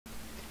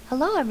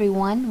Hello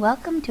everyone,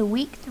 welcome to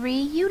week 3,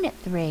 unit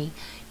 3.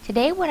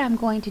 Today what I'm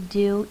going to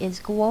do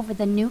is go over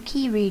the new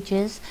key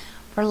regions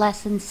for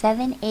lessons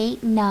 7,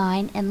 8,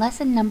 9, and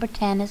lesson number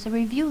 10 is a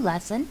review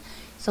lesson,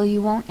 so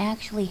you won't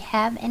actually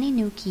have any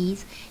new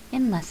keys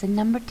in lesson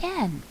number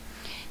 10.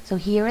 So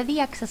here are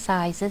the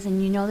exercises,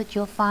 and you know that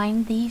you'll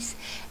find these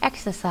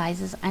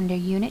exercises under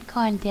unit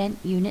content,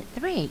 unit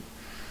 3.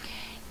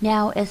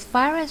 Now, as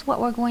far as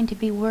what we're going to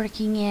be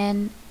working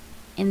in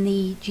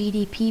the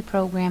GDP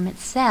program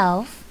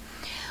itself,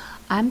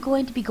 I'm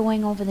going to be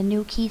going over the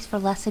new keys for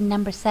lesson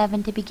number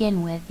 7 to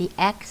begin with, the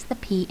X, the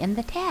P, and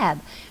the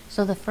tab.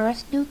 So the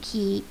first new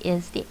key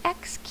is the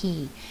X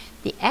key.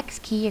 The X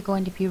key you're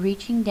going to be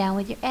reaching down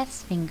with your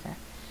S finger.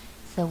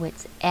 So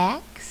it's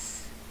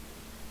X,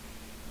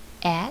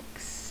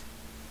 X,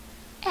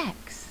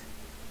 X.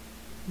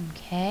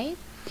 Okay.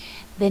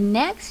 The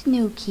next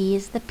new key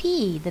is the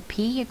P. The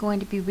P you're going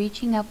to be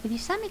reaching up with your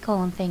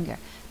semicolon finger.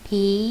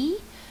 P,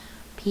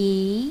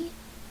 P,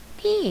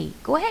 P.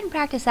 Go ahead and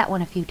practice that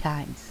one a few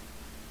times.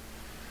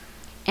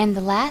 And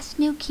the last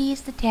new key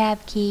is the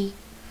tab key.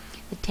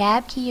 The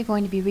tab key you're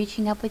going to be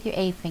reaching up with your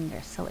A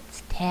finger. So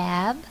it's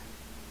tab,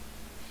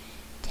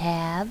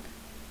 tab,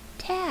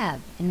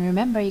 tab. And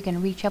remember, you're going to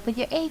reach up with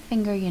your A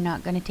finger. You're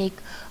not going to take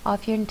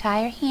off your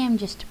entire hand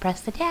just to press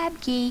the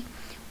tab key.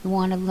 We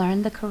want to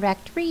learn the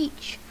correct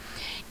reach.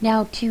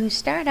 Now, to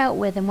start out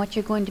with, and what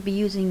you're going to be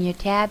using your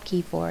tab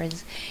key for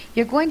is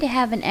you're going to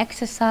have an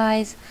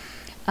exercise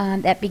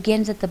that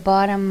begins at the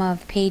bottom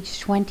of page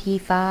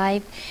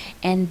 25,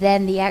 and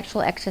then the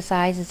actual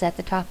exercise is at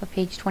the top of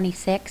page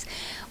 26,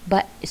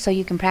 but so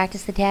you can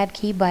practice the tab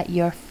key. But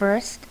your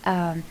first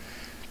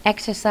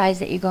exercise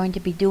that you're going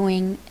to be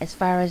doing as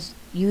far as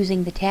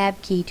using the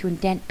tab key to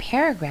indent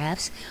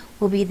paragraphs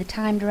will be the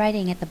timed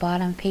writing at the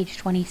bottom of page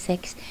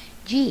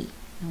 26G.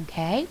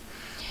 Okay?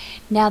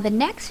 Now the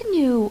next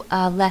new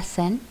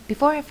lesson,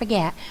 before I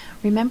forget,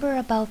 remember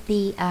about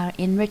the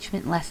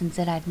enrichment lessons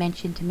that I've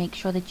mentioned, to make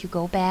sure that you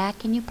go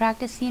back and you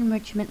practice the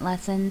enrichment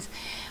lessons,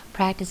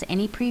 practice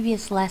any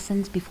previous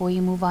lessons before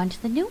you move on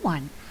to the new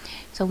one.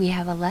 So we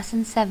have a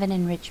lesson 7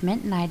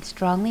 enrichment, and I'd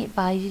strongly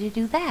advise you to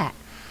do that.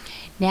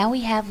 Now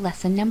we have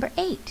lesson number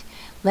 8.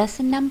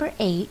 Lesson number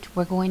 8,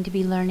 we're going to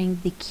be learning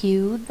the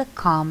Q, the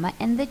comma,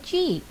 and the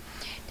G.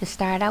 To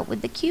start out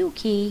with the Q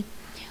key,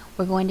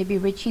 we're going to be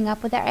reaching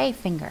up with our A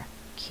finger.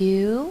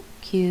 Q,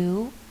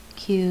 Q,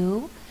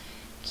 Q,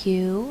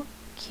 Q,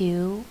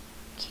 Q,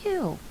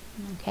 Q.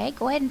 Okay,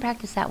 go ahead and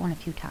practice that one a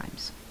few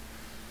times.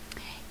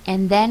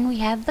 And then we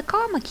have the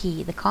comma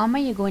key. The comma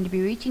you're going to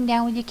be reaching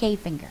down with your K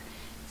finger.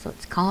 So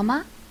it's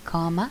comma,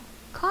 comma,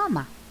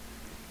 comma.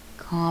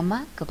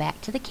 Comma, go back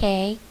to the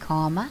K,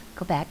 comma,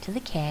 go back to the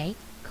K,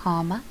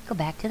 comma, go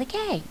back to the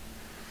K.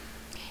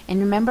 And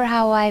remember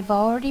how I've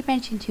already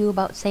mentioned to you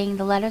about saying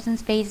the letters and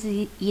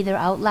spaces either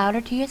out loud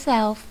or to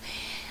yourself.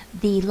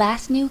 The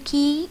last new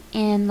key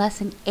in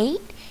lesson 8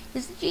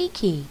 is the G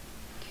key.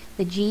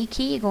 The G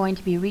key you're going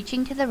to be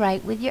reaching to the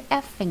right with your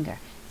F finger.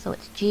 So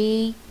it's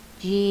G,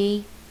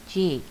 G,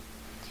 G.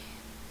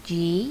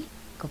 G,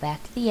 go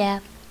back to the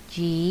F,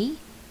 G,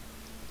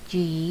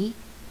 G,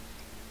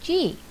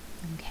 G.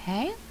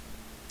 Okay?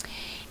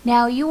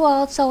 Now you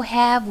also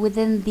have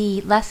within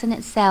the lesson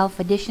itself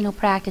additional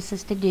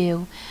practices to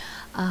do.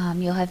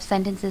 You'll have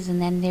sentences,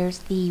 and then there's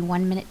the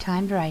 1-minute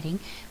timed writing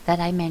that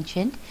I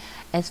mentioned.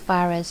 As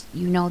far as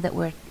you know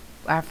that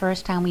our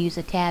first time we use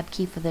a tab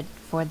key for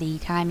the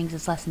timings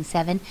is lesson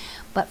 7,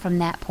 but from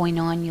that point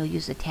on you'll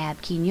use a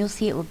tab key, and you'll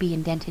see it will be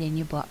indented in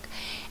your book.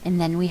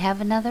 And then we have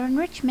another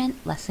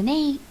enrichment, lesson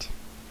 8.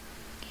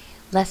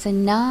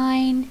 Lesson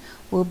 9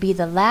 will be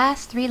the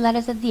last 3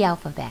 letters of the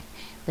alphabet,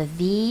 the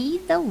V,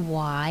 the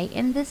Y,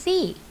 and the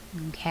Z.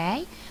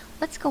 Okay,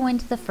 let's go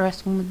into the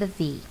first one with the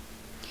V.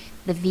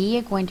 The V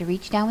you're going to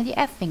reach down with your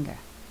F finger.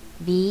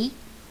 V,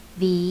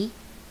 V,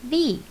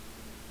 V.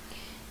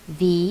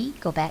 V,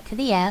 go back to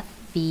the F,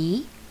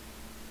 V,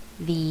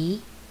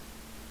 V,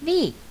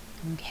 V.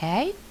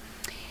 Okay?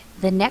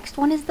 The next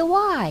one is the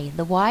Y.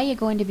 The Y you're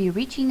going to be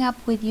reaching up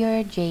with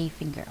your J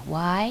finger.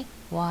 Y,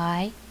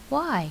 Y,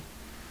 Y.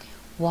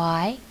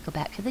 Y, go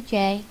back to the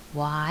J,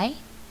 Y,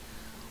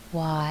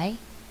 Y,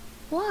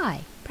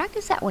 Y.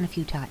 Practice that one a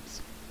few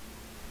times.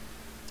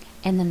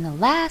 And then the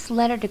last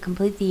letter to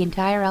complete the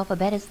entire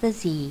alphabet is the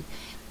Z.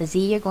 The Z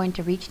you're going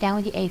to reach down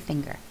with your A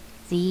finger.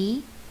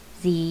 Z,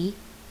 Z,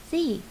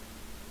 Z.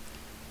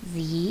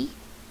 Z,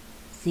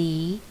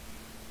 Z,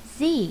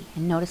 Z.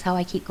 And notice how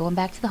I keep going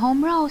back to the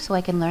home row so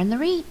I can learn the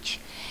reach.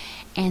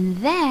 And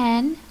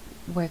then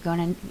we're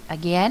going to,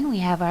 again, we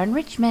have our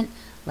enrichment,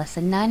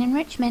 lesson 9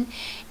 enrichment,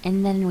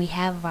 and then we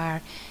have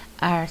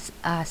our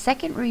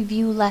second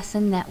review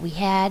lesson that we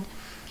had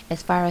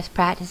as far as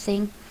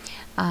practicing.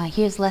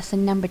 Here's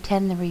lesson number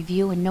 10, the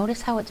review, and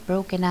notice how it's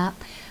broken up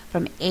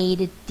from A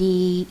to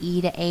D,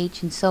 E to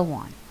H, and so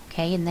on.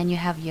 Okay, and then you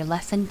have your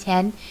lesson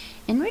 10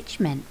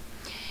 enrichment.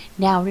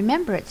 Now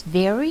remember, it's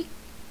very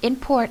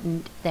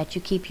important that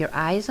you keep your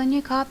eyes on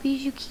your copy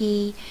as you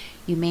key,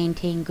 you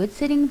maintain good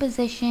sitting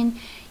position,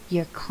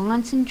 You're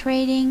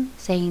concentrating,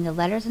 saying the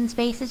letters and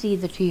spaces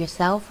either to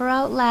yourself or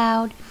out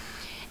loud,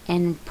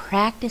 and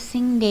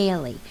practicing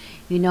daily.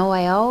 You know,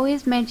 I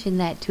always mention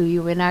that to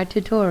you in our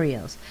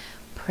tutorials.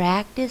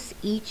 Practice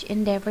each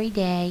and every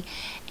day,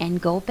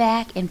 and go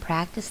back and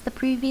practice the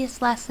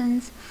previous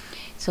lessons,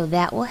 so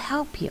that will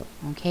help you.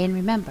 Okay, and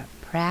remember,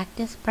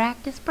 practice,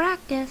 practice,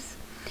 practice.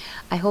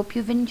 I hope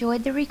you've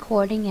enjoyed the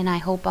recording, and I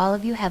hope all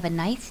of you have a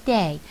nice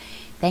day.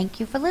 Thank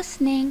you for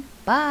listening.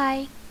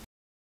 Bye.